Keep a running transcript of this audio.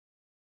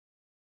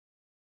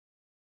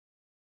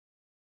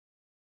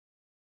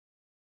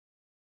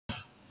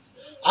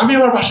আমি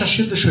আমার বাসার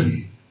সিদ্ধেশ্বরী,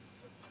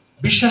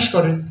 বিশ্বাস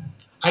করেন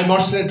আমি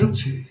মর্সিনে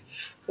ঢুকছি,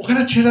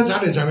 ওখানে ছেলেরা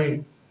জানে যে আমি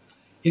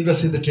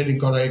ইউনিভার্সিটিতে ট্রেনিং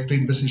করা, একটা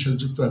ইউনিভার্সিটির সাথে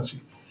যুক্ত আছি।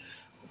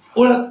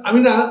 ওরা আমি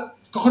না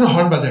কখনো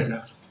হর্ন বাজাই না,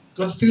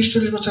 গত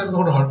 30-40 বছর আমি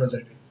কখনো হর্ন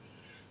বাজাইনি।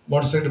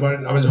 মোটরসাইকেল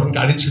আমি যখন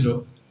গাড়ি ছিল,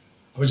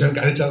 আমি যখন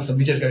গাড়ি চালাতাম,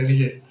 নিজের গাড়ি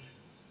নিজে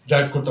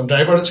ড্রাইভ করতাম,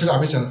 ড্রাইভারও ছিল,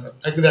 আমি চালাতাম।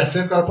 একদিন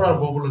অ্যাক্সিডেন্ট করার পর আমার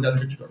বউ বললো গাড়ি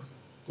বিক্রি করো,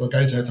 তোমার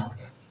গাড়ি চালাতে হবে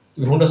না,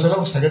 তুমি হোন্ডা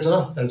চালাও, সাইকেল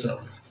চালাও, গাড়ি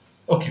চালাবো না।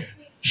 ওকে,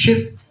 সে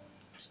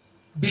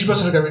 20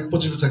 বছরের গাড়ি,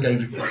 25 বছরের গাড়ি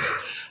বিক্রি করছে।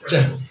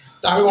 যাই হোক,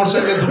 তা আমি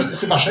মোটরসাইকেলে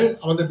ধরতেছি বাসায়,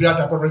 আমাদের বিরাট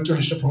অ্যাপার্টমেন্ট,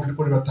 40টা ফ্যামিলি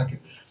পরিবার থাকে,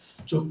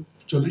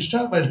 40টা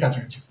বা এর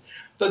কাছাকাছি।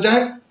 তো যাই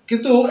হোক,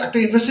 কিন্তু একটা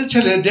ইউনিভার্সিটির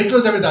ছেলে দেখলো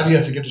যে আমি দাঁড়িয়ে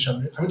আছি গেটের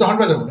সামনে, আমি তো হর্ন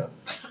বাজাবো না,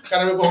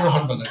 কারণ আমি কখনো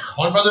হর্ন বাজাই না।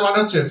 হর্ন বাজার মানে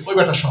হচ্ছে ওই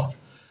বেটা শট,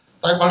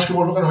 তাই মানুষকে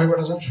বলবো কেন ওই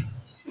বেটা শট।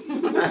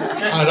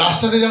 আর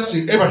রাস্তাতে যাচ্ছি,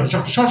 এবারে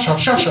shot shot shot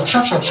shot shot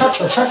shot shot shot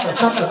shot shot shot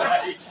shot shot.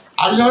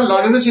 আমি যখন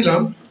লন্ডনে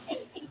ছিলাম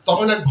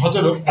তখন এক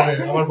ভদ্রলোক, মানে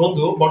আমার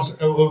বন্ধু,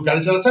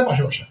 গাড়ি চালাচ্ছে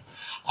পাশে বসা,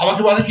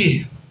 আমাকে বলে কি,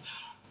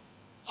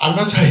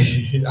 আলমাস ভাই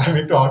আমি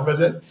একটু হর্ন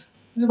বাজাই,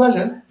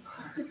 বাজান।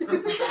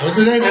 আমি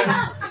তো যাই না,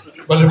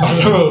 বলে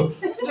বাজাবো,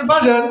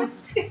 বাজান।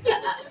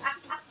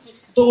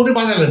 তো উনি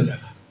বাজালেন না।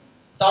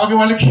 তা আমাকে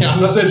বলে কি,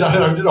 আমরা যে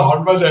জানেন আমি যেটা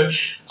হর্ন বাজাই,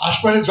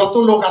 আশপাশে যত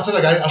লোক আছে না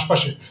গাড়ির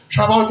আশপাশে,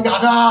 সব আমার থেকে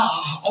আগা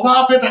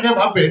অবাক হয়ে তাকে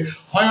ভাববে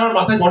হয় আমার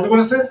মাথায় গন্ডগোল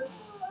আছে,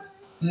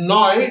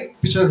 নয়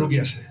পিছনে রুগী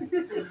আছে।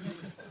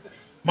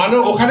 মানে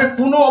ওখানে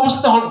কোনো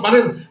অবস্থা, মানে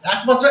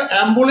একমাত্র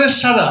অ্যাম্বুলেন্স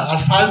ছাড়া আর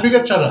ফায়ার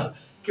ব্রিগেড ছাড়া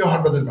কেউ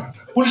হর্ন বাজাতে পারে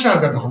না। পুলিশ আর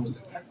কেন হর্ন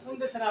বাজাতে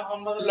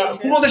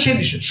কোনো দেশে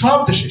নিষেধ, সব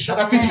দেশে,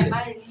 সারা পৃথিবীতে।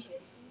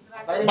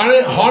 মানে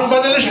হর্ন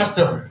বাজালে শাস্তি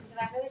হবে।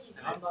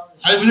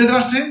 আমি বুঝতে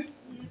পারছি,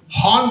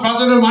 হর্ন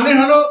বাজানোর মানে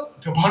হলো,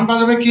 হর্ন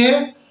বাজাবে কে?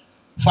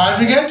 ফায়ার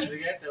ব্রিগেড,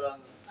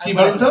 কি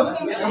বলেন তো,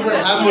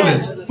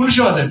 অ্যাম্বুলেন্স,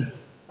 পুলিশে বাজায় না।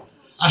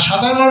 আর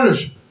সাধারণ মানুষ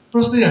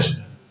প্রশ্নই আসে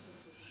না।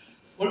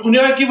 উনি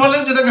আমাকে কি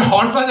বলেন যে তাকে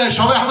হর্ন বাজায়,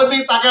 সবাই আমাদের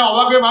দিকে তাকে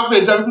অবাকে ভাববে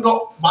যে আমি কোনো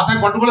মাথায়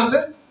গন্ডগোল আছে,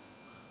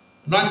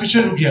 নয়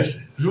পিছনে রুগী আছে।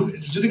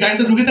 যদি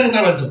গাড়িতে রুগী থাকে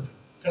তার বাজবে,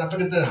 কারণ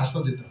আপনাকে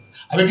হাসপাতাল যেতে হবে।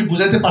 আমি কি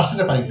বুঝাইতে পারছি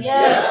না পারি?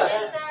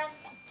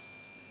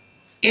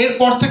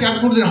 এরপর থেকে আমি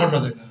কোনোদিন হর্ন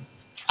বাজাই না।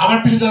 আমার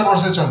পিছিয়ে যারা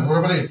মোটরসাইকেল চলে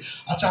ওরা বলে,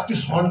 আচ্ছা আপনি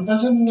হর্ন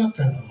বাজান না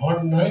কেন?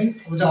 হর্ন নাই?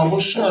 আমি যে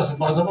অবশ্যই আছে,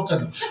 বাজাবো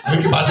কেন? আমি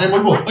কি বাজাই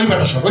বলবো ওই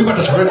বাটা সর, ওই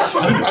বাটা সর?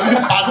 আমি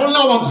পাগল না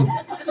অবাধ্য?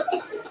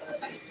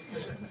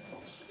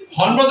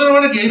 হর্ন বাজানো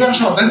মানে কি এই বাটা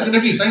সর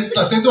নাকি?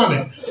 তাই তো মানে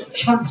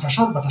সর বাটা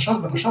সর বাটা সর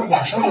বাটা সর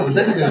বাটা সর বাটা,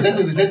 যেতে দে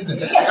যেতে দে যেতে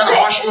দে। কারণ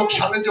আমার লোক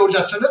সামনে যে ওর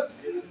যাচ্ছে না,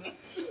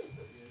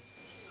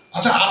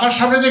 আচ্ছা আমার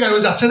সামনে যে গাড়ি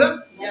ও যাচ্ছে না,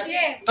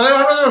 তাহলে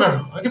হর্ন বাজানো কেন?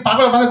 আমি কি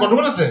পাগল? আমাদের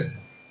গন্ডগোল আছে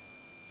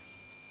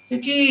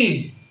কি?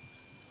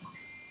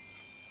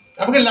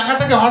 আমাকে লেখা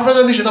থাকে হর্ন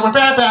বাজানো নিষেধ, আমার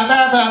প্যা প্যা প্যা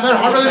প্যা প্যা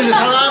হর্ন বাজানো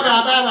নিষেধ,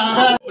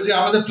 ওই যে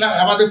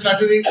আমাদের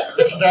ফ্ল্যাটেরই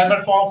ড্রাইভার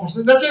পাওয়া করছে,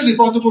 ন্যাচারালি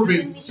পাওয়া তো করবে,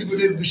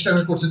 সিকিউরিটি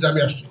ডিস্ট্রাকশন করছে যে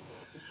আমি আসছি।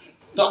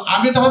 তো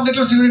আমি তখন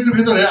দেখলাম সিকিউরিটির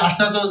ভেতরে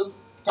আসতে হয়তো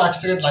কয়েক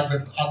সেকেন্ড লাগবে,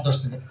 8-10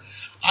 সেকেন্ড।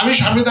 আমি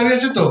সামনে দাঁড়িয়ে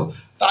আছি, তো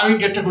আমি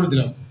গেটটা করে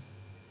দিলাম।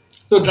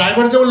 তো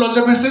ড্রাইভার যেমন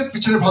লজ্জা পেয়েছে,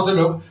 পিছনে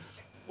ভদ্রলোক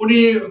উনি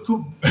খুব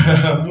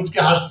মুচকে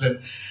হাসলেন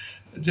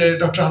যে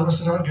ডক্টর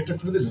আলমাসুর রহমান গেটটা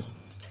খুলে দিল।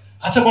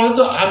 আচ্ছা বলেন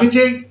তো, আমি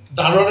যে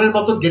দারোয়ানের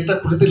মতো গেটটা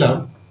খুলে দিলাম,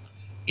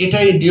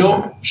 এটাই নিয়ম,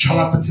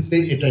 সারা পৃথিবীতে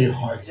এটাই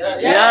হয়।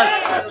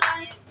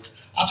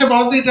 আচ্ছা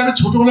বলেন তো, এটা আমি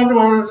ছোট বললাম না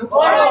বড়?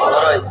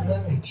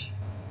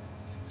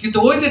 কিন্তু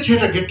ওই যে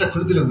ছেলেটা গেটটা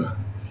খুলে দিল না,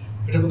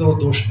 এটা কিন্তু ওর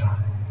দোষ না,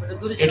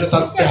 এটা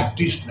তার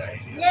প্র্যাকটিস নাই।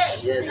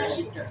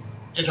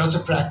 এটা হচ্ছে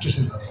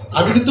প্র্যাকটিসের ব্যাপার।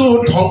 আমি কিন্তু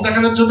ঢং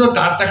দেখানোর জন্য,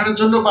 দাঁত দেখানোর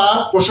জন্য বা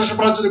প্রশংসা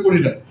করার জন্য করি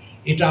না,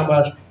 এটা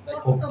আমার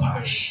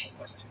অভ্যাস।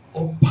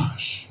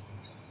 অভ্যাস।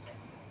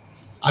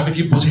 আমি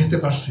কি বুঝাইতে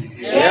পারছি?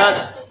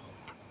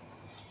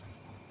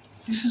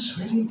 This is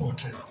very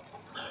important.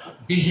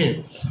 Behave.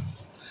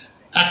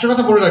 একটা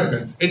কথা মনে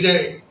রাখবেন, এই যে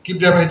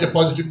কিবরিয়া ভাই যে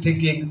পজিটিভ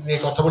থিঙ্কিং নিয়ে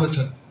কথা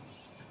বলেছেন,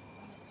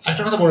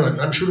 একটা কথা মনে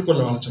রাখবেন, আমি শুরু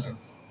করলাম আলোচনা,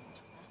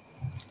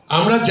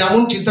 আমরা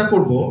যেমন চিন্তা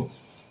করব,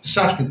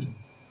 স্টার্ট কিন্তু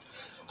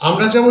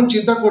আমরা যেমন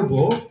চিন্তা করব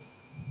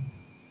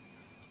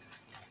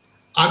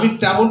আমি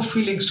তেমন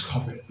ফিলিংস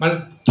হবে। মানে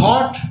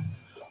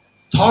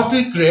thought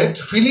we create,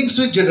 feelings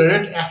we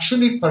generate, action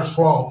we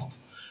perform.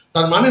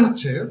 তার মানে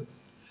হচ্ছে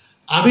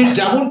আমি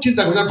যেমন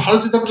চিন্তা করি, ভালো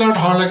চিন্তা করলে আমার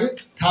ভালো লাগে,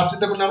 খারাপ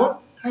চিন্তা করলে আমার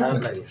খারাপ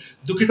লাগে,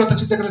 দুঃখের কথা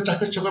চিন্তা করলে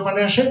চাকরির চোখে পানি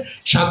আসে,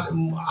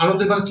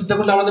 আনন্দের কথা চিন্তা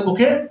করলে আমাদের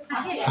মুখে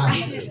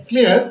হাসি।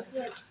 ক্লিয়ার?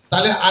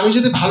 তাহলে আমি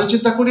যদি ভালো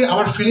চিন্তা করি,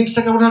 আমার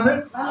ফিলিংসটা কেমন হবে?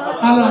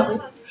 ভালো হবে।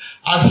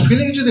 আর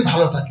ফিলিংস যদি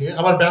ভালো থাকে,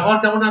 আমার ব্যবহার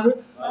কেমন হবে?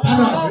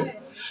 ভালো হবে।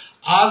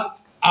 আর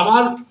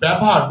আমার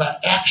ব্যবহার বা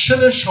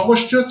অ্যাকশনের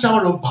সমষ্টি হচ্ছে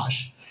আমার অভ্যাস।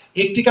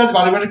 একটি কাজ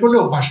বারে বারে করলে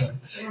অভ্যাস হয়।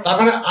 তার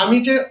মানে আমি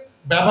যে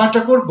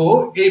ব্যবহারটা করব,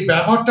 এই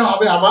ব্যবহারটা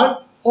হবে আমার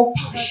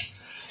অভ্যাস।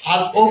 আর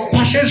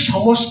অভ্যাসের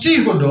সমষ্টি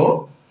হলো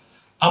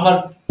আমার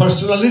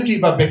পার্সোনালিটি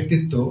বা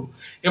ব্যক্তিত্ব,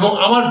 এবং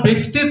আমার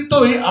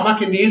ব্যক্তিত্বই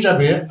আমাকে নিয়ে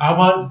যাবে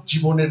আমার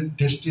জীবনের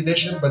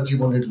ডেস্টিনেশন বা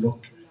জীবনের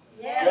লক্ষ্যে।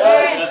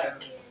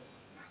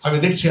 আমি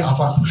দেখছি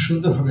আপা খুব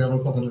সুন্দরভাবে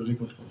আমার কথাটা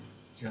রেকর্ড করবে।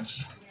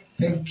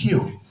 Thank you.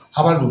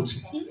 আবার বলছি,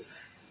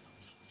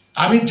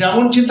 আমি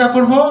যেমন চিন্তা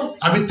করব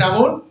আমি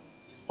তেমন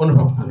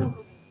অনুভব করব।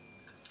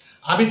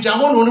 আমি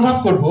যেমন অনুভব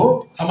করব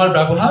আমার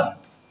ব্যবহার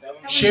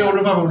সে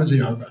অনুভব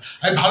অনুযায়ী হবে।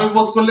 আমি ভালো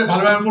বোধ করলে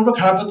ভালো ব্যবহার করবো,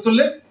 খারাপ বোধ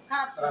করলে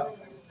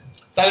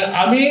তাই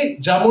আমি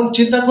যেমন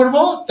চিন্তা করব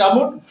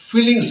তেমন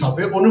ফিলিংস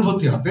হবে,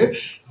 অনুভূতি হবে।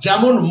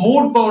 যেমন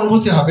মুড বা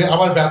অনুভূতি হবে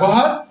আমার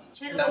ব্যবহার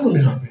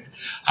তেমনই হবে।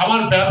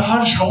 আমার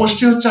ব্যবহার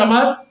সমষ্টি হচ্ছে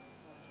আমার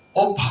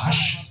অভ্যাস,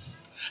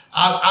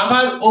 আর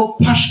আমার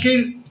অভ্যাসকে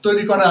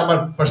তৈরি করে আমার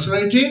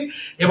পার্সোনালিটি,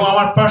 এবং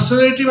আমার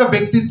পার্সোনালিটি বা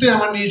ব্যক্তিত্ব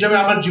আমার নিয়ে যাবে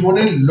আমার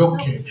জীবনের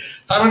লক্ষ্যে।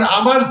 তার মানে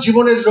আমার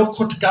জীবনের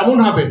লক্ষ্য কেমন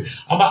হবে,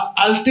 আমার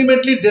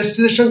আলটিমেটলি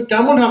ডেস্টিনেশন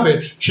কেমন হবে,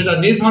 সেটা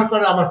নির্ভর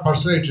করে আমার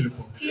পার্সোনালিটির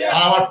উপর।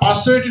 আর আমার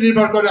পার্সোনালিটি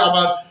নির্ভর করে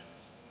আমার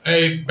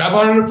এই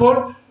ব্যবহারের উপর,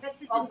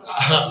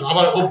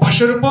 আমার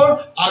অভ্যাসের উপর,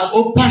 আর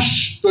অভ্যাস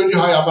তৈরি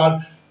হয় আমার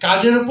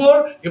কাজের উপর,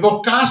 এবং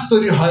কাজ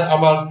তৈরি হয়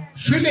আমার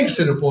ফিলিংস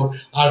এর উপর,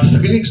 আর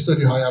ফিলিংস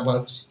তৈরি হয় আমার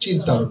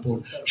চিন্তার উপর।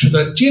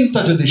 সুতরাং চিন্তা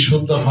যদি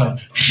সুন্দর হয়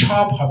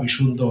সব হবে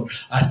সুন্দর,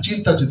 আর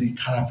চিন্তা যদি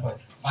খারাপ হয়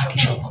বাকি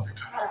সব হবে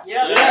খারাপ।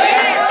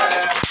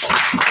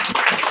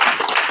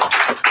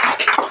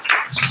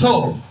 So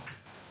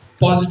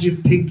positive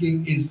thinking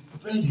is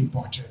very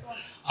important.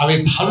 আমি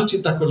ভালো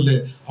চিন্তা করলে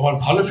আমার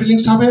ভালো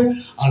ফিলিংস হবে,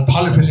 আর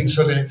ভালো ফিলিংস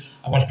হলে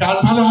আমার কাজ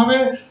ভালো হবে,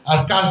 আর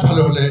কাজ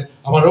ভালো হলে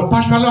আমার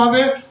অভ্যাস ভালো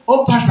হবে,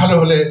 অভ্যাস ভালো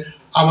হলে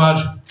আমার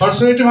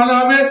পার্সোনালিটি ভালো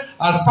হবে,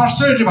 আর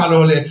পার্সোনালিটি ভালো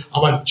হলে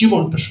আমার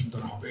জীবনটা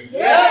সুন্দর হবে।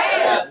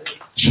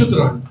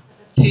 সুতরাং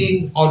থিঙ্ক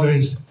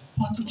অলওয়েজ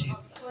পজিটিভ।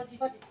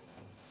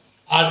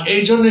 আর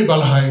এই জন্যই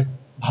বলা হয়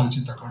ভালো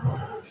চিন্তা করো।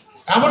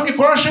 এমনকি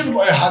কোরআন শরীফ রাসূল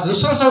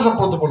সাল্লাল্লাহু আলাইহি ওয়াসাল্লাম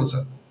পর্যন্ত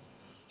বলেছেন,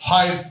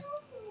 হয়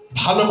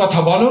ভালো কথা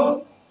বলো,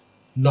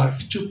 নয়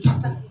চুপ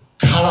থাকো,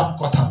 খারাপ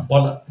কথা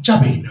বলা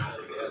যাবেই না।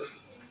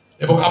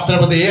 এবং আপনার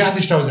মধ্যে এই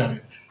হাদিসটাও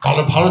জানেন,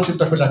 ভালো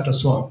চিন্তা করলে একটা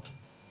সওয়াব।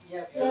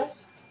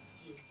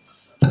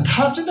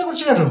 খারাপ চিন্তা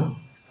করছি কেন,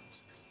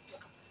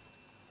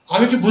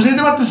 আমি কি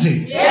বুঝাইতে পারতেছি?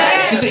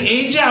 কিন্তু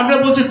এই যে আমরা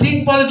বলছি think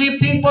positive,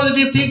 think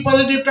positive, think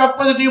positive, টক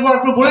পজিটিভ,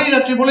 আপনি বলেই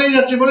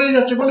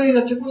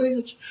যাচ্ছে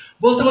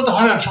বলতে বলতে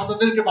হয়রান।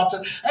 সন্তানদেরকে বাচ্চা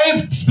এই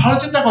ভালো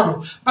চিন্তা করো,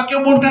 বা কেউ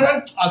মন খারাপ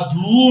আর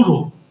দূর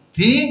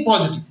থিঙ্ক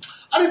পজিটিভ।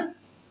 আরে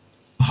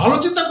ভালো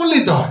চিন্তা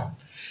করলেই তো হয়,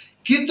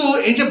 কিন্তু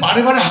এই যে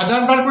বারে বারে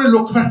হাজার বার করে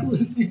লক্ষ্য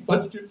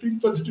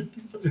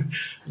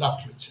লাভ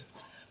কি হচ্ছে?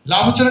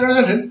 লাভ হচ্ছে না কেন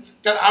জানেন?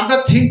 কারণ আমরা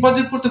থিঙ্ক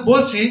পজিটিভ করতে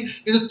বলছি,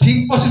 কিন্তু থিঙ্ক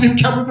পজিটিভ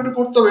কেমন করে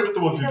করতে হবে এটা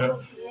তো বলছি না।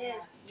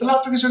 তাহলে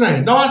আপনার কিছু নাই।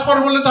 নামাজ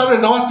পড়ো বললে তো হবে,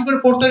 নামাজ কি করে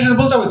পড়তে হয় সেটা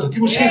বলতে হবে তো, কি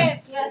মুশকিল?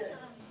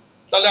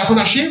 তাহলে এখন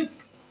আসি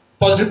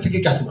পজিটিভ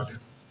থিঙ্কিং কাকে বলে।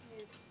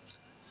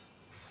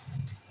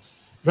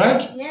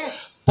 Right?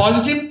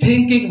 Positive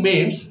thinking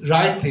means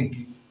right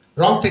thinking,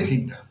 রং থিঙ্কিং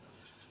না।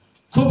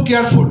 খুব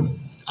কেয়ারফুল।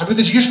 আমি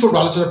যদি জিজ্ঞেস করবো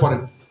আলোচনার পরে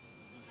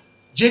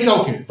যে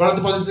কাউকে বলাতে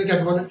পজিটিভ থিঙ্কিং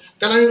কাকে বলে,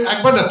 কারণ আমি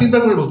একবার না 3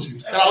 বার করে বলছি।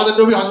 কারণ আমাদের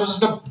নবী হযরত সাল্লাল্লাহু আলাইহি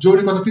ওয়াসাল্লাম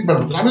জরুরি কথা 3 বার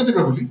বলতেন, আমিও 3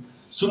 বার বলি।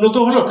 সুন্নত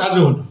হলো,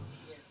 কাজও হলো।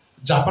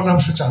 জাপান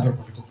অবশ্য 4 বার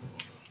বলে।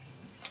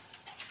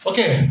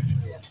 ওকে,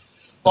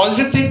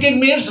 positive thinking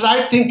means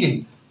right thinking,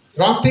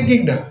 রং থিঙ্কিং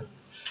না।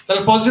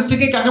 তাহলে পজিটিভ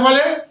থিঙ্কিং কাকে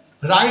বলে?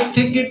 রাইট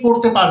থিঙ্কিং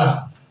করতে পারা।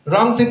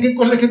 রং থিঙ্কিং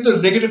করলে কিন্তু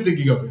নেগেটিভ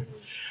থিঙ্কিং হবে।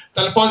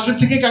 তাহলে পজিটিভ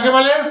থিঙ্কিং কাকে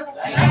বলে?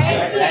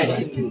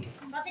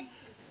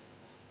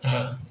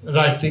 হ্যাঁ,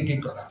 রাইট থিঙ্কিং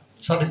করা,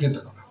 সঠিক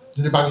চিন্তা করা,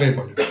 যদি বাংলায়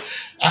বলে।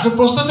 এখন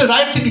প্রশ্ন হচ্ছে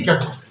রাইট থিঙ্কিং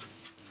কাকে বলে?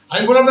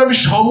 আমি বললাম না, আপনি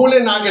সমূলে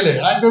না গেলে,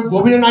 একদম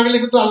গভীরে না গেলে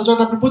কিন্তু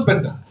আলোচনা আপনি বুঝবেন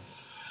না।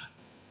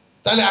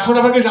 তাহলে এখন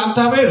আমাকে জানতে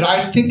হবে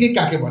রাইট থিঙ্কিং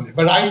কাকে বলে,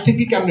 বা রাইট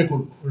থিঙ্কিং কেমনে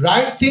করবো।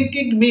 রাইট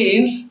থিঙ্কিং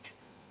মিনস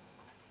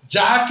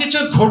যা কিছু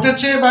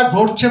ঘটেছে বা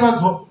ঘটছে বা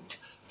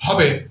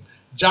হবে,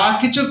 যা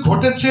কিছু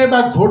ঘটেছে বা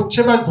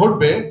ঘটছে বা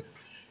ঘটবে,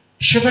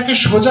 সেটাকে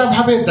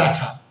সোজাভাবে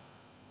দেখা,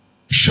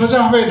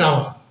 সোজাভাবে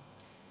নেওয়া,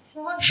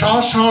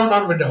 সহজ সরল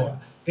মানবে নেওয়া,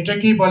 এটা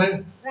কি বলে?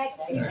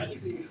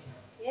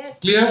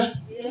 ক্লিয়ার?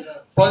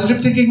 পজিটিভ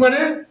থিঙ্কিং মানে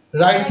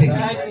রাইট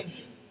থিঙ্কিং।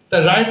 তা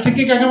রাইট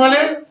থিঙ্কিং কাকে বলে?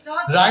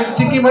 রাইট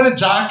থিঙ্কিং মানে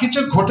যা কিছু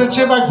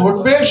ঘটেছে বা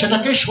ঘটবে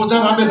সেটাকে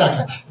সোজাভাবে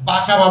দেখা,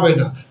 বাঁকাভাবে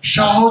না,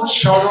 সহজ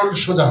সরল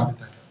সোজাভাবে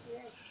দেখা।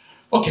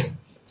 ওকে,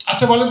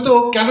 আচ্ছা বলেন তো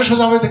কেন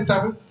সোজাভাবে দেখতে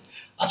হবে?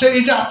 আচ্ছা,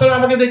 এই যে আপনারা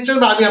আমাকে দেখছেন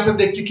বা আমি আপনাদের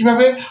দেখছি,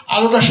 কিভাবে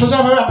আলোটা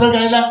সোজাভাবে আপনার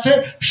গায়ে লাগছে,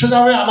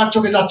 সোজাভাবে আমার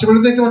চোখে যাচ্ছে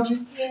বলে দেখতে পাচ্ছি,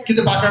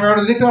 কিন্তু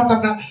বাঁকাভাবে দেখতে পারতাম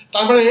না।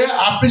 তার মানে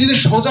আপনি যদি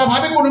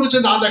সোজাভাবে কোনো কিছু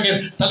না দেখেন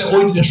তাহলে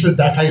ওই জিনিস আসলে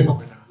দেখাই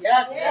হবে না।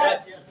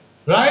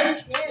 রাইট?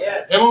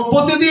 এবং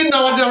প্রতিদিন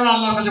নামাজে আমরা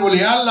আল্লাহর কাছে বলি,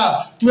 আল্লাহ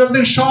তুমি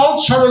আমাদের সহজ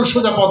সরল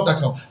সোজা পথ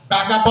দেখাও,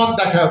 বাঁকা পথ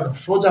দেখাও না,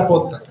 সোজা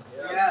পথ দেখাও।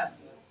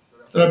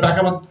 তাহলে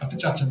বাঁকা পথ আপনি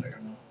চাচ্ছেন না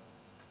কেন?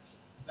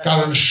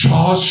 কারণ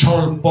সহজ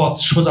সরল পথ,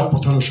 সোজা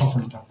পথ হলো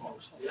সফলতার পথ,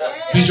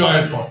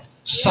 বিজয়ের পথ,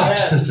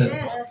 সাকসেসের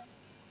পথ।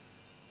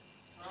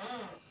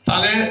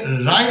 তাহলে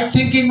রাইট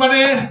থিঙ্কিং মানে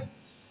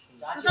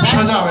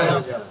সোজাভাবে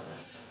দেখা,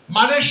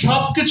 মানে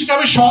সবকিছুকে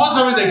আমি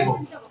সহজভাবে দেখবো,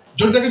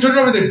 জটিলটাকে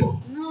জটিলভাবে দেখবো।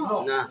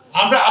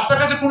 আমরা আপনার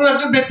কাছে কোনো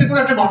একজন ব্যক্তি কোনো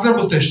একটা ঘটনা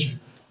বলতে এসছে,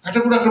 একটা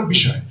কোনো একটা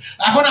বিষয়,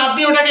 এখন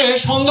আপনি ওটাকে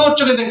সন্দেহ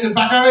চোখে দেখছেন,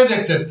 বাঁকাভাবে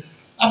দেখছেন,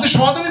 আপনি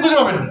সমাধানই খুঁজে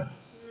পাবেন না।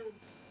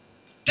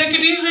 Take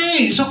it easy,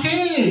 it's okay.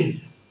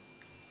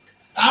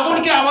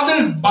 এমনকি আমাদের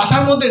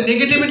মাথার মধ্যে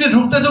নেগেটিভিটি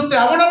ঢুকতে ঢুকতে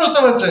এমন অবস্থা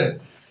হয়েছে,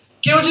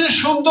 কেউ যদি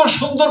সুন্দর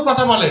সুন্দর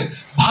কথা বলে,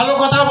 ভালো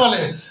কথা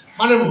বলে,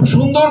 মানে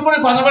সুন্দর করে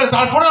কথা বলে,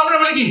 তারপরে আমরা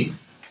বলি কি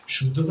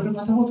শুদ্ধ করে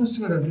কথা বলতেছে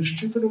কেন?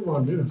 নিশ্চয়ই করে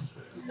মনে আছে।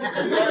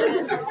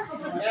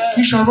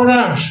 কি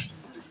সর্বনাশ!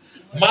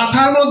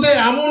 মাথার মধ্যে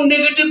এমন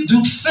নেগেটিভ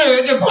ঢুকছে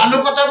যে ভালো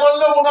কথা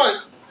বললো মনে হয়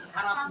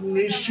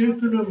নিশ্চয়ই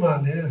কোনো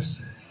মানে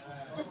আছে।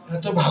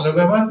 এত ভালো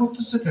ব্যবহার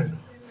করতেছে কেন?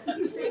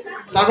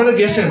 তারপরে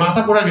গেছে,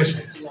 মাথা পোড়া গেছে।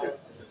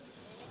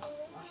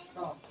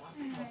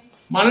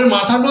 মানে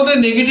মাথার মধ্যে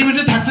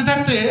নেগেটিভিটি থাকতে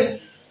থাকতে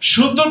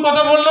সুন্দর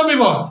কথা বললো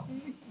বিপদ।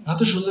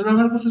 এত সুন্দর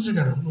ব্যবহার করতেছে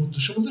কেন? কোনো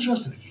উদ্দেশ্য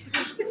আছে নাকি?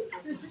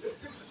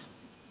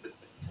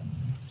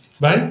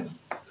 ভাই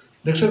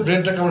দেখছেন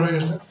ব্রেনটা কেমন হয়ে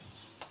গেছে?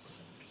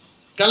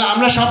 তাহলে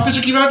আমরা সবকিছু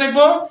কিভাবে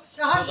দেখবো?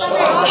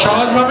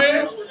 সহজভাবে,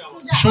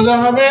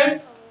 সোজাভাবে,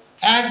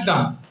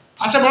 একদম।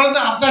 আচ্ছা বলেন তো,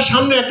 আপনার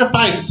সামনে একটা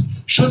পাইপ,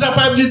 সোজা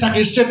পাইপ যদি থাকে,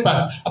 স্ট্রেট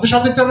পাইপ, আপনি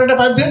সব দেখতে পারবেন একটা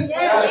পাইপ দিয়ে?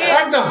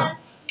 একদম।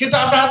 কিন্তু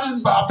আপনার হাতে,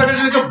 আপনার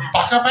কাছে যদি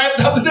বাঁকা পাইপ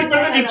আপনি দেখবেন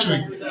না কিছুই।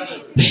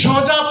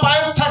 সোজা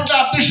পাইপ থাকলে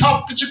আপনি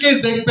সবকিছুকে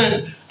দেখবেন,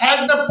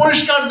 একদম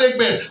পরিষ্কার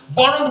দেখবেন।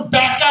 বরং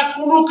বাঁকা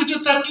কোনো কিছু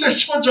থাকলে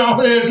সোজা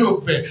হয়ে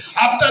ঢুকবে।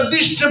 আপনার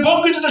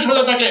দৃষ্টিভঙ্গি যদি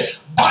সোজা থাকে,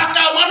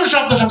 বাঁকা মানুষ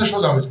আপনার সাথে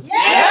সোজা হয়ে যাবে।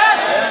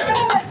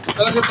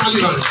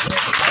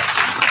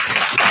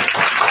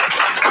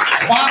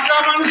 বাঁকা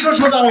মানুষও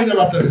সোজা হয়ে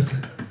যাবে আপনার কাছে,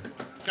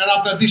 কারণ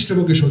আপনার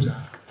দৃষ্টিভঙ্গি সোজা।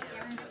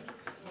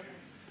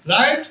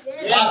 রাইট?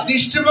 আর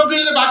দৃষ্টিভঙ্গি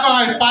যদি বাঁকা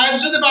হয়, পাইপ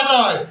যদি বাঁকা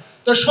হয়,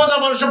 তো সোজা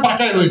মানুষও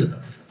বাঁকাই হয়ে যাবে,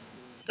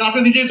 কারণ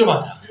আপনি নিজেই তো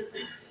বাঁকা।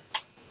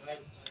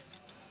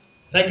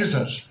 Thank you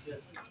sir.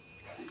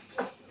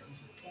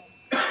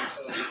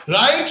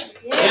 রাইট?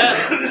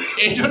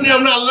 এই জন্য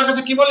আমরা আল্লাহর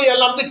কাছে কি বলি?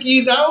 আল্লাহ আপনি কি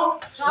দাও?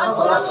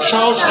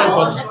 সহজ সরল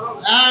পথ।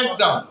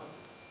 একদম।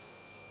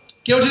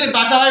 কেউ যদি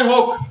বাঁকা হয়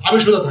হোক, আমি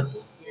সোজা থাকবো।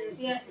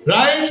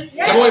 রাইট?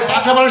 এবং ওই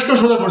বাঁকা মানুষকেও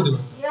সোজা করে দেবো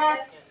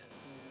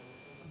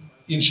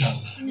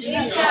ইনশাআল্লাহ।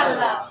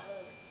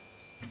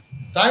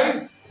 তাই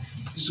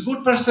ইজ গুড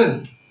পারসন।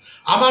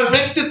 আমার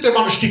ব্যক্তিত্বে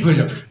মানুষ ঠিক হয়ে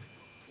যাবে।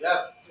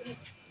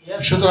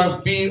 সুতরাং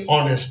বি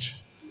অনেস্ট।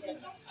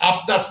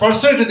 আপনার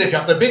পার্সোনালিটি দেখে,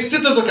 আপনার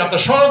ব্যক্তিত্ব দেখে,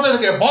 আপনার সরলতা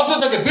দেখে, ভদ্র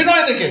দেখে,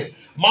 বিনয় দেখে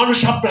মানুষ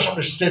আপনার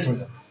সামনে স্ট্রেট হয়ে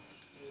যাবে।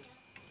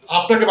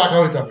 আপনাকে বাঁকা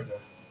হইতে হবে না,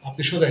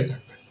 আপনি সোজাই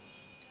থাকবেন।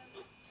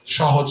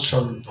 সহজ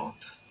সরল পথ।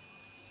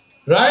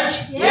 রাইট?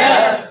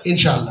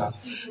 ইনশাআল্লাহ।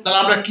 তাহলে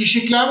আমরা কি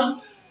শিখলাম?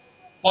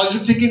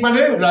 পজিটিভ থিঙ্কিং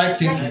মানে রাইট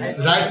থিঙ্কিং।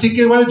 রাইট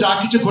থিঙ্কিং মানে যা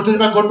কিছু ঘটে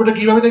বা ঘটবে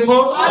কিভাবে দেখবো?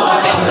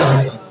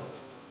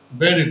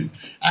 Very good.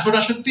 এখন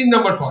আসে 3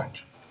 নম্বর পয়েন্ট।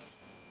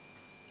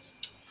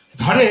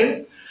 ধরেন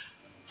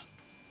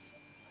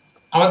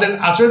আমাদের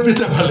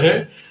আচরণবিদ্যা বলে,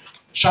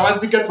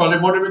 সমাজবিজ্ঞান বলে,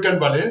 মনোবিজ্ঞান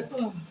বলে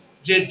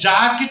যে যা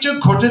কিছু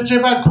ঘটেছে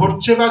বা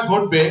ঘটছে বা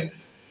ঘটবে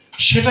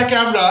সেটাকে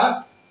আমরা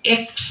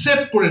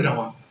অ্যাকসেপ্ট করে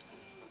নেওয়া,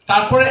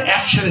 তারপরে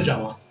অ্যাকশনে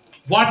যাওয়া।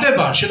 হোয়াট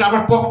এভার, সেটা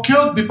আমার পক্ষে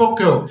হোক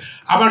বিপক্ষে হোক,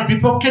 আমার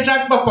বিপক্ষে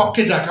যাক বা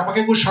পক্ষে যাক, আমাকে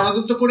কেউ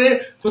ষড়যন্ত্র করে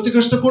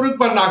ক্ষতিগ্রস্ত করুক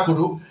বা না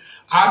করুক,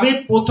 আমি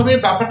প্রথমে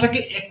ব্যাপারটাকে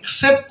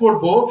অ্যাকসেপ্ট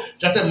করব,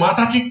 যাতে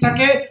মাথা ঠিক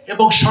থাকে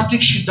এবং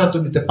সঠিক সিদ্ধান্ত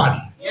নিতে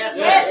পারি।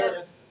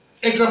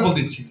 এক্সাম্পল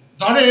দিচ্ছি।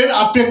 ধরেন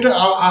আপনি একটা,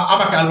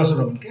 আমাকে আলমাসুর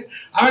রহমানকে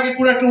আমাকে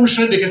কোনো একটা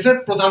অনুষ্ঠানে ডেকেছে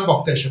প্রধান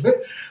বক্তা হিসেবে।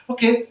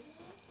 ওকে,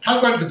 খেয়াল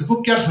করেন কিন্তু খুব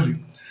কেয়ারফুলি।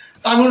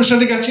 তা আমি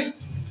অনুষ্ঠানে গেছি।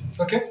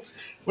 ওকে,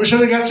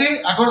 অনুষ্ঠানে গেছি।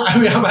 এখন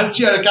আমি আমার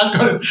চেয়ারে, খেয়াল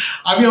করেন,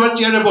 আমি আমার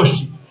চেয়ারে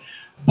বসছি।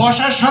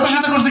 বসার সাথে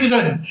সাথে করছে কি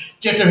জানেন?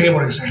 চেয়ারটা ভেঙে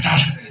পড়ে গেছে। এটা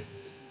আসলে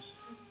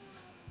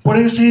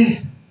পড়ে গেছি,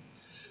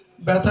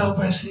 ব্যথাও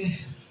পাইছি,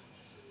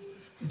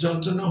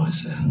 যন্ত্রণা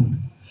হয়েছে।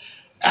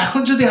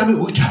 এখন যদি আমি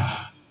উঠা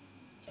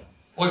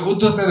ওই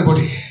উদ্যোক্তাদের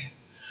বলি,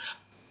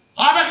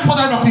 আমাকে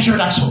প্রধান বক্তা হিসেবে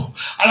ডাকছো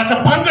আর একটা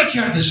ভাঙ্গা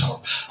চেয়ার দিয়েছ,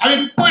 আমি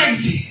পড়ে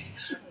গেছি,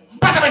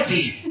 ব্যথা পাইছি,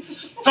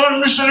 তোমার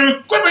অনুষ্ঠানে আমি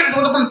করবে না,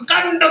 তোমাদের কোনো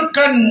কাণ্ড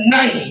জ্ঞান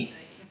নাই,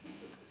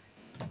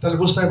 তাহলে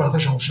বুঝতে হয়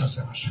মাথায় সমস্যা আছে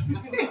আমার।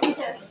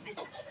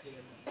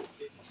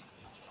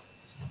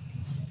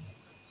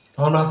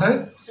 আমার মাথায়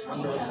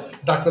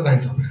ডাক্তার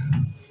দেখাইতে হবে।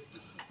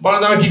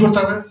 বলেন আমাকে কি করতে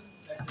হবে?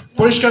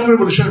 পরিষ্কার করে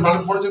বলি, শরীর ভালো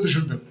পড়ে যেতে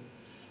শুনবেন।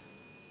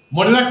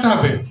 মনে রাখতে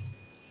হবে,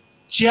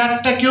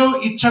 চেয়ারটা কেউ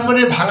ইচ্ছা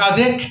করে ভাঙা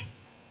দেখ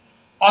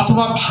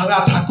অথবা ভাঙা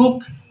থাকুক,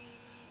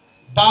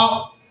 বা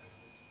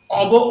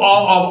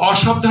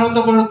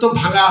অসাবধানতাবশত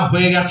ভাঙা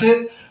হয়ে গেছে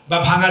বা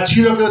ভাঙা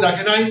ছিল কেউ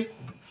দেখে নাই,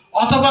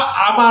 অথবা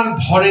আমার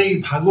ভরেই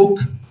ভাঙুক,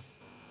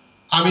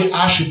 আমি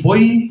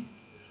আসবই,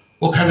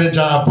 ওখানে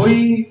যাবই,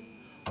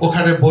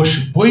 ওখানে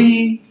বসবই,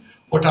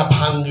 ওটা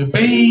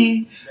ভাঙবেই,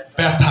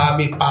 ব্যথা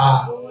আমি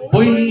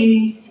পাবই।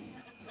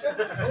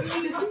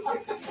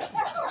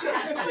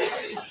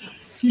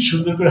 কি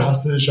সুন্দর করে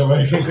হাসতে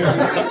সবাই।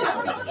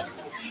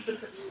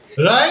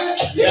 রাইট?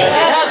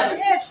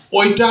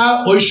 ওইটা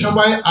ওই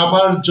সময়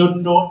আমার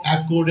জন্য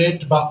অ্যাকুরেট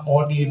বা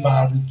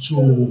অনিবার্য।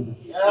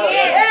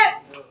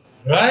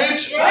 রাইট?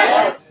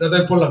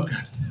 তাদের বললাম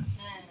কেন,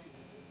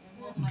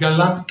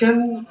 গেলাম কেন,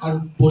 আর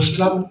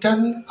বসলাম কেন,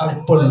 আর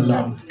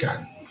বললাম কেন।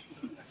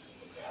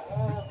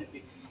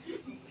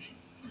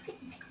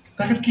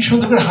 দেখেন কি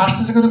সুন্দর করে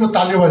হাসতেছে, কিন্তু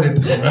তালিও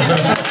বাজাইতেছে।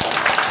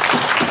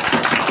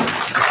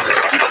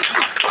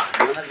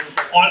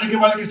 অনেকে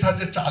বলে কি স্যার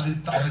যে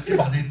তালি যে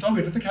বাজাইতে হবে,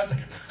 এটা তো খেয়াল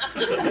থাকে না।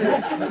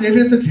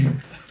 এটাই তো ঠিক,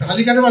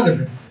 তালি কেন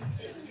বাজাবে?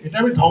 এটা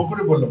আমি ঢং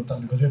করে বললাম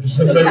তালি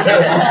বাজাইতেছে।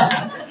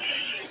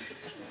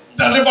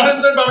 তাহলে বলেন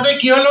তো ব্যাপারটা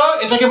কি হলো?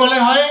 এটাকে বলে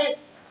হয়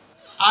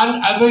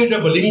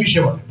আনঅ্যাভয়েডেবল,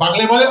 ইংলিশে বলে,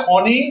 বাংলায় বলে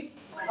অনি,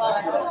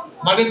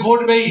 মানে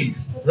ঘটবেই,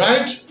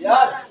 রাইট?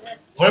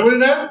 হয় বলি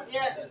না,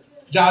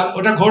 যা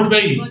ওটা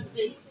ঘটবেই,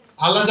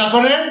 আল্লাহ যা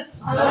করে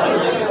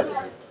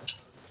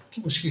কি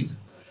মুশকিল।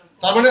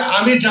 তার মানে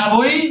আমি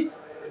যাবই,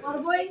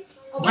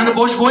 ওখানে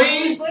বসবই,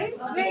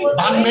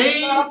 ভাঙবেই,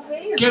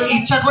 কেউ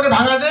ইচ্ছা করে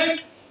ভাঙা দেখ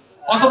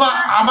অথবা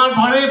আমার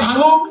ঘরে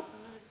ভাঙুক,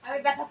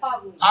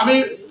 আমি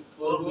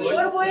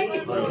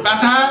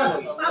ব্যথা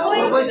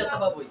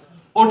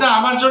ওটা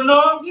আমার জন্য।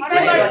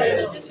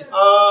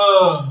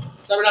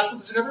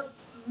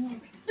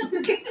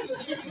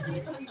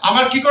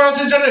 আমার কি করা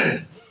উচিত জানেন?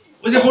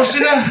 ওই যে বসছি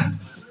না,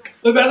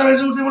 ওই ব্যথা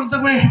ভেসে উঠে বলতে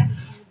হবে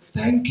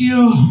thank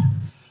you,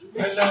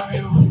 I love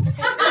you,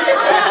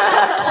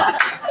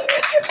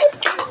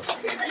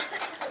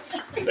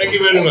 thank you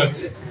very much,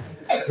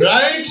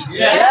 right?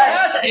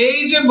 এই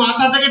যে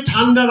মাথাটাকে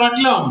ঠান্ডা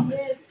রাখলাম,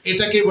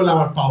 এটাকেই বলে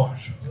আমার পাওয়ার,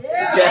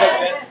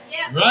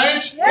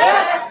 right?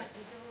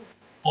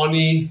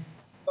 Oni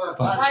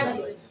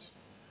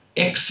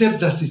accept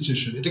the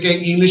situation, এটাকে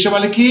ইংলিশে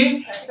বলে কি?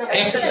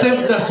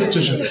 accept the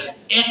situation.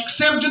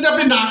 accept যদি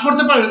আপনি না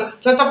করতে পারেন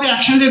তাহলে তো আপনি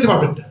অ্যাকশনে যেতে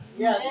পারবেন না,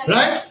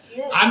 রাইট?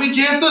 আমি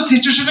যেহেতু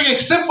সিচুয়েশনটাকে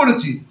অ্যাকসেপ্ট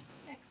করেছি,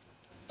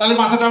 তাহলে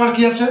মাথাটা আমার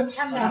কি আছে?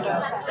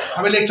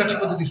 আমি লেকচারটা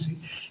করতে দিচ্ছি,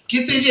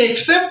 কিন্তু এই যে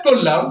অ্যাকসেপ্ট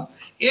করলাম,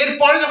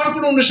 এরপরে যখন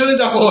কোনো অনুষ্ঠানে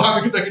যাবো আমি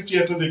কি তাকে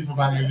চেয়ারটা দেখবো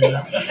ভাঙিয়ে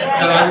দিলাম,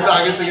 কারণ আমি তো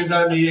আগে থেকে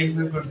জানি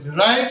অ্যাকসেপ্ট করছি,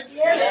 রাইট?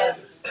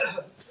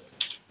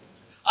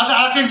 আচ্ছা,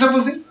 আর একটা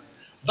এক্সাম্পল দিই।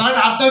 ধরেন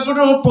আপনার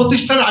কোনো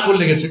প্রতিষ্ঠান আগুন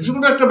লেগেছে,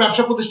 কোনো একটা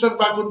ব্যবসা প্রতিষ্ঠান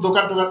বা কোনো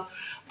দোকান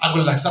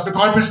আগুন লাগছে, আপনি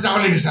খবর পেয়েছেন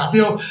আগুন লেগেছে,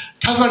 আপনিও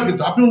খেয়াল করেন,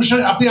 কিন্তু আপনি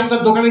অনুষ্ঠানে, আপনি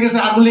আপনার দোকানে গেছে,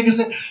 আগুন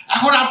লেগেছে,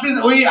 এখন আপনি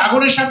ওই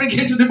আগুনের সামনে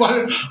গিয়ে যদি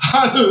বলেন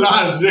আল্লাহ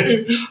রে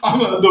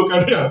আমার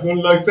দোকানে আগুন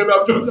লাগছে,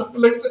 ব্যবসা আগুন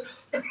লাগছে,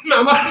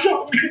 আমার সব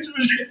কিছু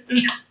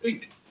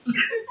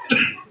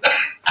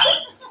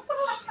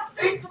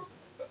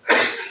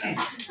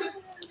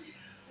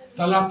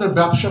তাহলে আপনার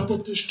ব্যবসা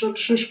প্রতিষ্ঠান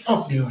শেষ,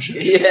 আপনিও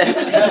শেষ,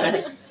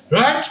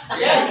 রাইট?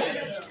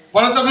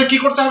 বলেন তো আপনাকে কি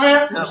করতে হবে?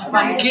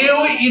 কেউ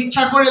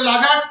ইচ্ছা করে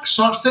লাগাক,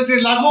 শর্ট সার্কিট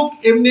লাগুক,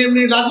 এমনি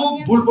এমনি লাগুক,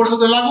 ভুল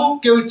পরিশোধে লাগুক,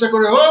 কেউ ইচ্ছা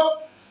করে হোক,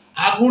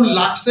 আগুন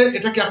লাগছে,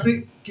 এটাকে আপনি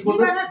কি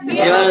করবেন?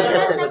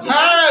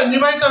 হ্যাঁ,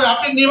 নিভাইতে হবে।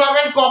 আপনি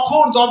নিভাবেন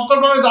কখন? দমকল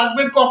ভাবে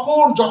ডাকবেন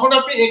কখন? যখন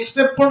আপনি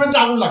একসেপ্ট করবেন যে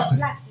আগুন লাগছে,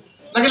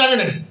 নাকি লাগে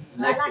না?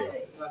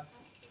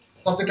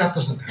 তবে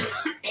কাঁদতেছেন না,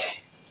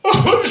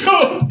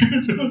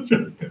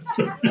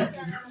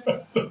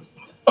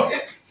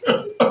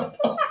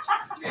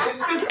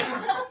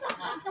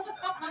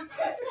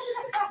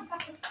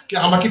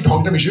 আমাকে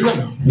ঢংটা বেশি হয়ে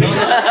গেল,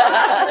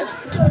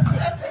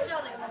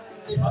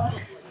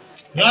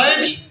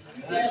 রাইট?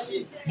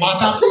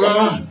 মাথা পুরো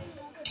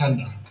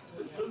ঠান্ডা,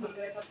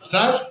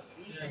 স্যার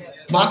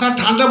মাথা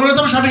ঠান্ডা বলে তো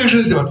আমি সঠিক অ্যাকশন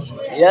দিতে পারছি,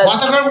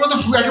 মাথা গরম বলে তো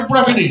একে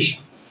পুরো ফিনিশ,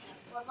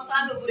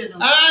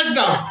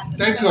 একদম।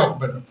 থ্যাংক ইউ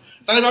আপনার।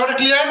 তাহলে ব্যাপারটা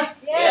ক্লিয়ার?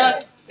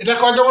 এটা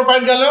কয় নম্বর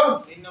পয়েন্ট গেল?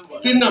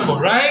 3 নম্বর,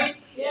 রাইট?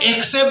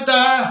 Accept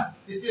the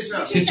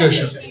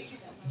situation.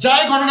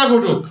 যাই ঘটনা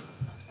ঘটুক,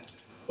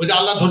 ওই যে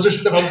আল্লাহ ধৈর্যের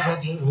সাথে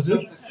হুজুর,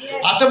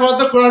 আচ্ছা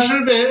বলতো কোরআন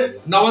শরীফে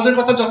নামাজের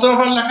কথা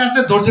যতবার লেখা আছে,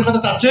 ধৈর্যের কথা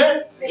তার চেয়ে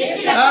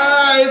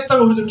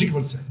হুজুর ঠিক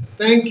বলছে,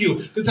 থ্যাংক ইউ,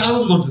 কিন্তু তার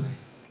মধ্যে ধৈর্য নেই,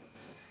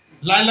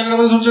 লাইন লাগানোর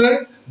মধ্যে ধৈর্য নেই,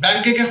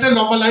 ব্যাংকে গেছে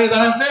লম্বা লাইনে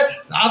দাঁড়া আছে,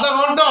 আধা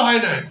ঘন্টা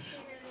হয় নাই,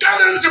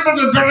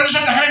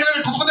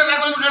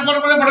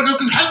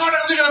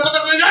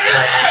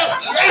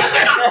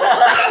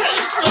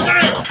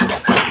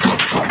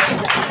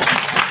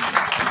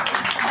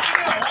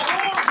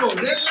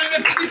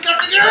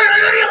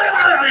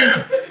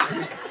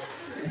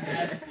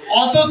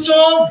 অথচ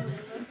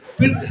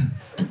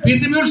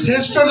পৃথিবীর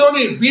শ্রেষ্ঠ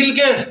ধনী বিল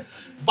গেটস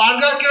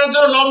বার্গার কেনার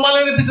জন্য লম্বা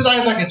লাইনের পিছিয়ে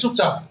দাঁড়িয়ে থাকে,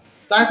 চুপচাপ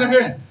দাঁড়িয়ে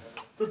থাকে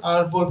আর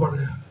বই পড়ে।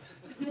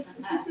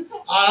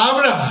 আর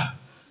আমরা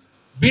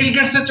বিল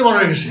গেটস এর চেয়ে বড়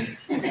হয়ে গেছি,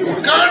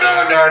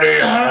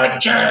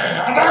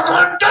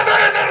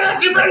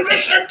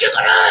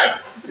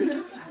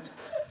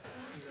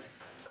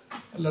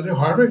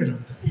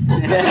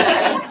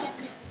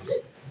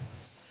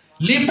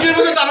 লিফটের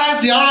মধ্যে দাঁড়ায়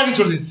আছি, আমার আগে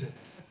চলে দিচ্ছে,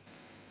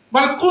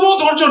 মানে কোনো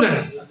ধৈর্য নেই।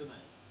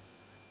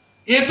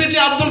 এপিজে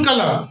আব্দুল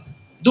কালাম,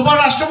 দুবার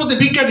রাষ্ট্রপতি,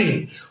 বিজ্ঞানী,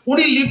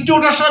 উনি লিফটে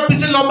ওঠার সময়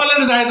পিছিয়ে লম্বা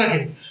লাইনে দাঁড়িয়ে থাকে,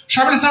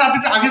 সবাই স্যার আপনি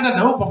আগে যান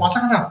না, ও মাথা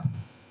খারাপ,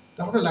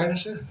 তারপরে লাইন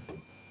আছে।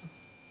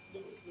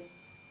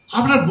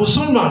 আমরা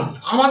মুসলমান,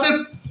 আমাদের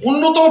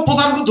অন্যতম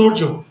প্রধান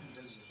ধৈর্য,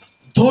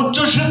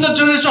 ধৈর্যশীলতার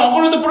জন্য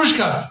অগণিত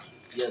পুরস্কার,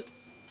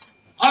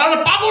 আর আমরা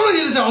পাগল হয়ে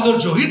যেতেছে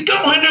অধৈর্য,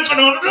 ইনকাম হয় না কেন,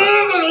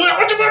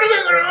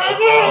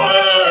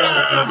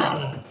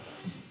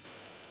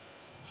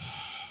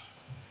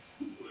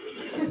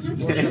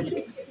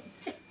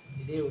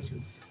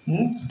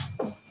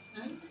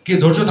 কি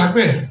ধৈর্য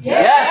থাকবে?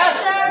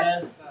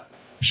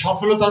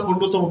 সফলতার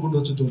অন্যতম গুণ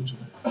হচ্ছে ধৈর্য,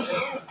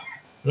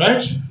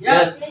 রাইট?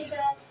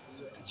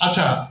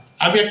 আচ্ছা,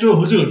 আমি একটু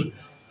হুজুর,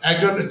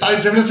 একজন তারিক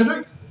জামিল আছে না,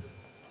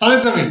 তারিক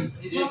জামিল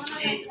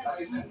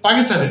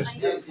পাকিস্তানের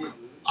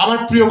আমার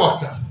প্রিয়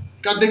বক্তা,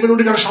 কারণ দেখবেন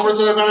উনি কারো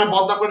সমালোচনা করে না,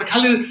 বদনাম করে,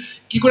 খালি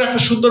কি করে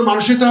একটা সুন্দর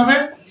মানুষ হইতে হবে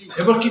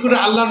এবং কি করে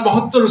আল্লাহর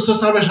মহত্ব রাসূল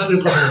সাল্লাল্লাহু আলাইহি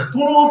ওয়াসাল্লামের কথা বলে,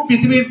 কোনো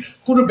পৃথিবীর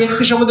কোনো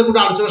ব্যক্তি সম্বন্ধে কোনো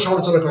আলোচনা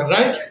সমালোচনা করেন,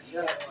 রাইট?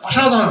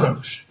 অসাধারণ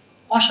মানুষ,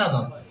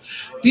 অসাধারণ।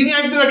 তিনি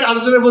একদিন একটা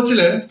আলোচনায়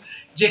বলছিলেন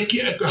যে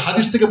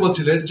হাদিস থেকে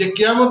বলছিলেন যে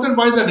কিয়ামতের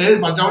ময়দানে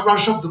যখন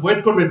মানুষ সব ওয়েট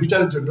করবে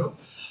বিচারের জন্য,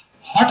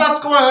 হঠাৎ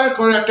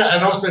করে একটা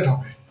অ্যানাউন্সমেন্ট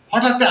হবে,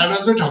 হঠাৎ একটা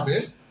অ্যানাউন্সমেন্ট হবে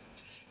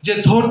যে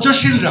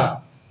ধৈর্যশীলরা,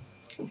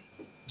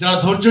 যারা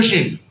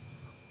ধৈর্যশীল,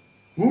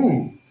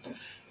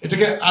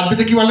 এটাকে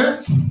আরবিতে কি বলে?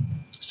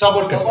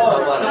 সবরকারী।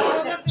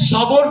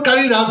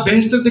 সবরকারীরা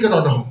বেহেশতের দিকে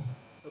রওনা হবে।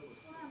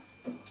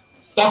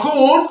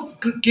 তখন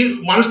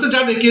মানুষ তো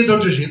জানে কে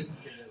ধৈর্যশীল,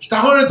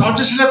 তখন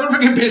ধৈর্যশীলা করবে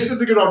কি বেহেশতের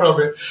দিকে রওনা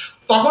হবে।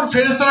 তখন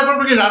ফেরেশতারা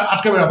করবে কি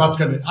আটকাবে না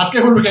মাঝখানে, আটকে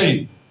বলবে কি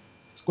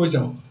কই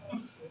যাও,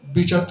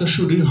 বিচার তো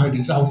শুরুই হয়নি,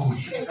 যাও কই।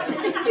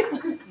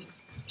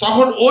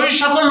 তখন ওই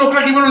সকল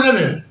লোকরা কি বলবে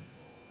জানেন?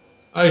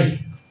 এই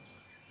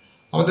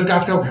আমাদেরকে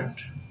আটকাও কেন,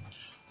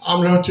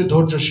 আমরা হচ্ছে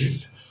ধৈর্যশীল,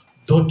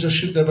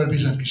 ধৈর্যশীলদের আবার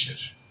বিচার কিসের?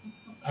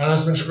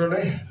 অ্যানাউন্সমেন্ট শুনে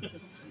নেই।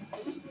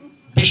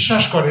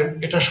 বিশ্বাস করেন,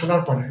 এটা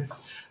শোনার পরে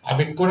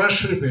আমি কোরআন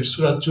শরীফে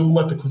সূরা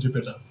জুম্মাতে খুঁজে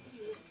পেলাম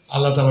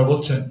আল্লাহ তাআলা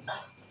বলছেন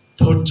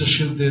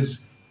ধৈর্যশীলদের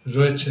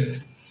রয়েছে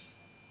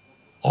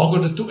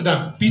অগণিত না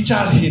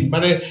বিচারহীন,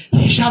 মানে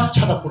হিসাব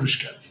ছাড়া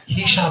পুরস্কার,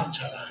 হিসাব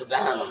ছাড়া,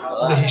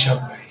 মানে হিসাব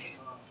নাই।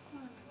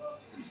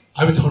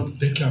 আমি তখন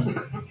দেখলাম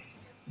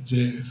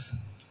যে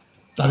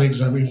তার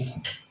এক্সামিন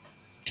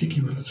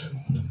ঠিকই বলেছেন।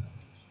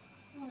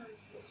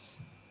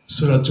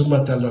 সূরা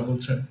জুম্মাতে আল্লাহ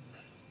বলছেন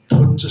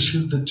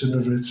ধৈর্যশীলদের জন্য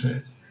রয়েছে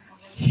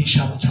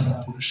হিসাব ছাড়া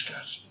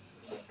পুরস্কার।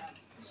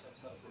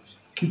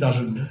 কি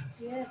দারুণ না?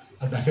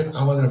 আর দেখেন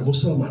আমাদের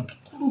মুসলমান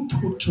কোনো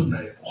ধৈর্য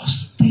নাই,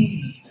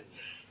 অস্থির,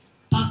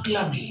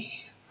 পাগলামি।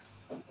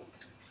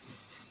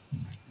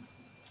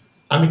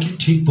 আমি কি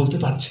ঠিক বলতে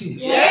পারছি?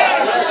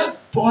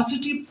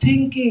 Positive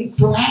thinking,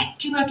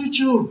 proactive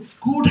attitude,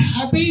 good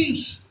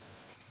habits.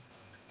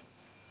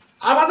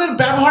 আমাদের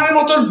ব্যবহারের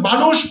মতন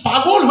মানুষ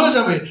পাগল হয়ে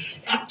যাবে।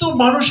 এত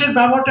মানুষের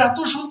ব্যবহারটা এত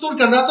সুন্দর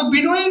কেন, এত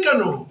বিনয়ী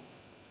কেন?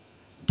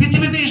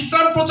 পৃথিবীতে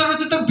ইসলাম প্রচার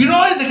হচ্ছে তার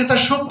বিনয় দেখে,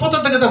 তার সভ্যতা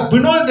দেখে, তার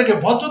বিনয় দেখে,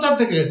 ভদ্রতা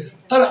দেখে,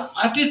 তার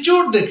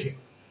অ্যাটিটিউড দেখে।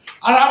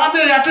 আর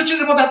আমাদের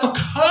অ্যাটিটিউডের মধ্যে এত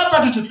খারাপ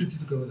অ্যাটিটিউড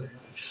পৃথিবীতে কেউ দেখে।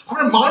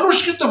 আমরা মানুষ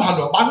কিন্তু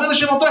ভালো,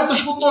 বাংলাদেশের মতো এত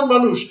সুন্দর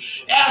মানুষ,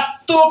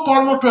 এত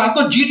কর্মঠ, এত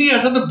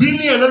জিনিয়াস, এত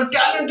ব্রিলিয়ান্ট, এত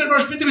ট্যালেন্টেড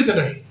মানুষ পৃথিবীতে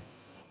নেই,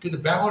 কিন্তু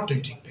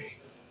ব্যবহারটাই ঠিক নেই।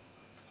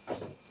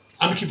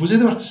 আমি কি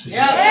বুঝাতে পারছি?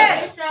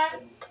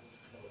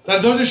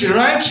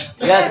 রাইট?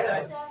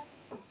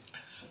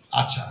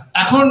 আচ্ছা,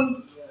 এখন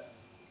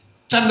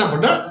 4 নম্বর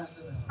না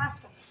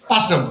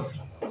 5 নম্বর,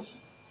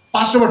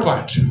 5 নম্বর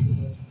পয়েন্ট।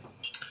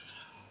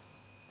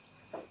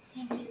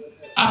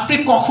 আপনি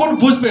কখন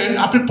বুঝবেন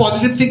আপনি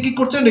পজিটিভ থিঙ্কিং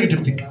করছেন, নেগেটিভ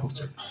থিঙ্কিং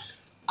করছেন?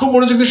 খুব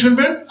মনোযোগ দিয়ে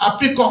শুনবেন।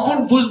 আপনি কখন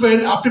বুঝবেন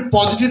আপনি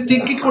পজিটিভ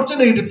থিঙ্কিং করছেন,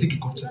 নেগেটিভ থিঙ্কিং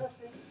করছেন?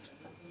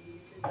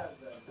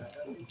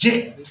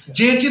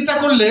 যে চিন্তা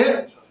করলে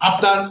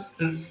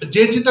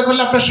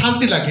আপনার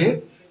শান্তি লাগে,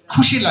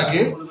 খুশি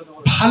লাগে,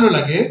 ভালো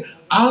লাগে,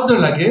 আনন্দ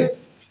লাগে,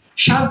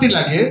 শান্তি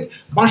লাগে,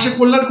 মানুষের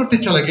কল্যাণ করতে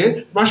ইচ্ছা লাগে,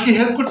 মানুষকে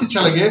হেল্প করতে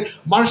ইচ্ছা লাগে,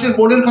 মানুষের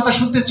মনের কথা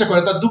শুনতে ইচ্ছা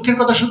করে, তার দুঃখের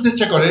কথা শুনতে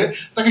ইচ্ছা করে,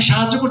 তাকে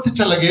সাহায্য করতে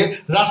ইচ্ছা লাগে,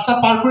 রাস্তা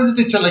পার করে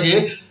দিতে ইচ্ছা লাগে,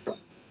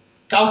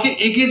 কাউকে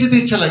এগিয়ে যেতে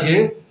ইচ্ছা লাগে,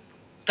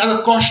 কারো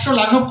কষ্ট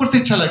লাঘব করতে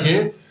ইচ্ছা লাগে,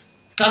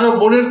 কারো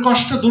মনের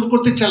কষ্ট দূর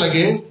করতে ইচ্ছা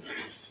লাগে,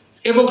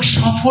 এবং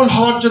সফল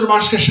হওয়ার জন্য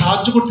মানুষকে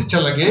সাহায্য করতে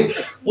ইচ্ছা লাগে,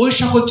 ওই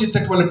সকল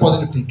চিন্তাকে বলে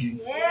পজিটিভ থিঙ্কিং।